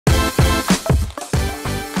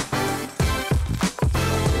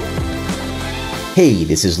Hey,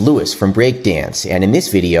 this is Lewis from Breakdance, and in this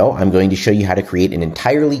video, I'm going to show you how to create an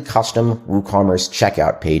entirely custom WooCommerce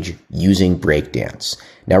checkout page using Breakdance.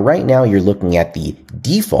 Now, right now, you're looking at the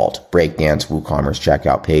default Breakdance WooCommerce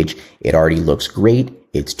checkout page. It already looks great.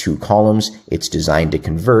 It's 2 columns. It's designed to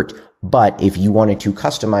convert, but if you wanted to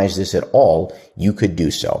customize this at all, you could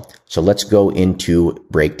do so. So let's go into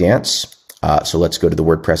Breakdance. So let's go to the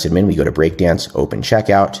WordPress admin. We go to Breakdance, open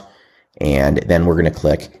checkout, and then we're going to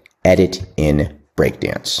click Edit in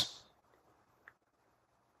Breakdance.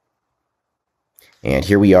 And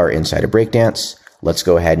here we are inside of Breakdance. Let's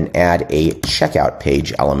go ahead and add a checkout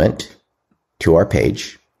page element to our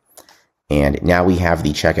page. And now we have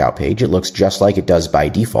the checkout page. It looks just like it does by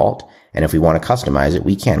default. And if we want to customize it,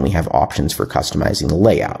 we can. We have options for customizing the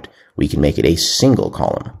layout. We can make it a single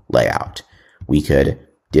column layout. We could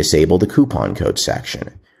disable the coupon code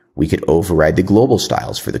section. We could override the global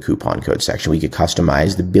styles for the coupon code section. We could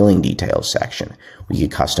customize the billing details section. We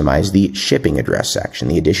could customize the shipping address section,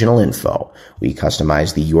 the additional info. We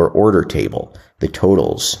customize the your order table, the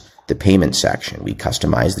totals, the payment section. We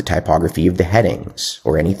customize the typography of the headings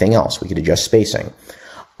or anything else. We could adjust spacing.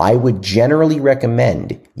 I would generally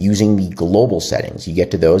recommend using the global settings. You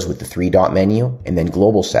get to those with the 3-dot menu and then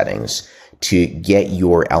global settings to get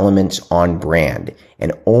your elements on brand.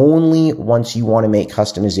 And only once you want to make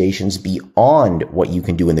customizations beyond what you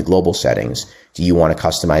can do in the global settings do you want to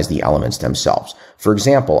customize the elements themselves. For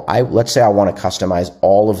example, let's say I want to customize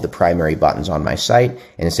all of the primary buttons on my site,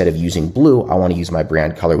 and instead of using blue, I want to use my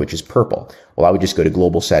brand color, which is purple. Well, I would just go to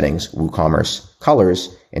global settings, WooCommerce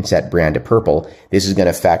colors, and set brand to purple. This is going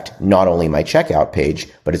to affect not only my checkout page,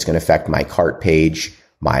 but it's going to affect my cart page,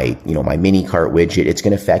 my mini cart widget. It's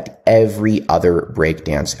going to affect every other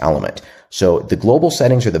Breakdance element. So the global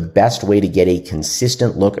settings are the best way to get a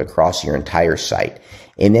consistent look across your entire site.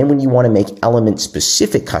 And then when you want to make element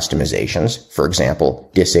specific customizations, for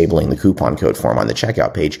example, disabling the coupon code form on the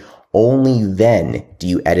checkout page, only then do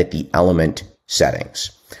you edit the element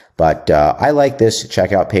settings. But I like this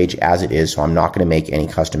checkout page as it is, so I'm not going to make any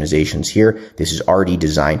customizations here. This is already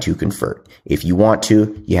designed to convert. If you want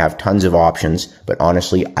to, you have tons of options, but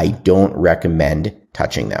honestly, I don't recommend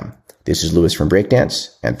touching them. This is Lewis from Breakdance,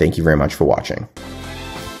 and thank you very much for watching.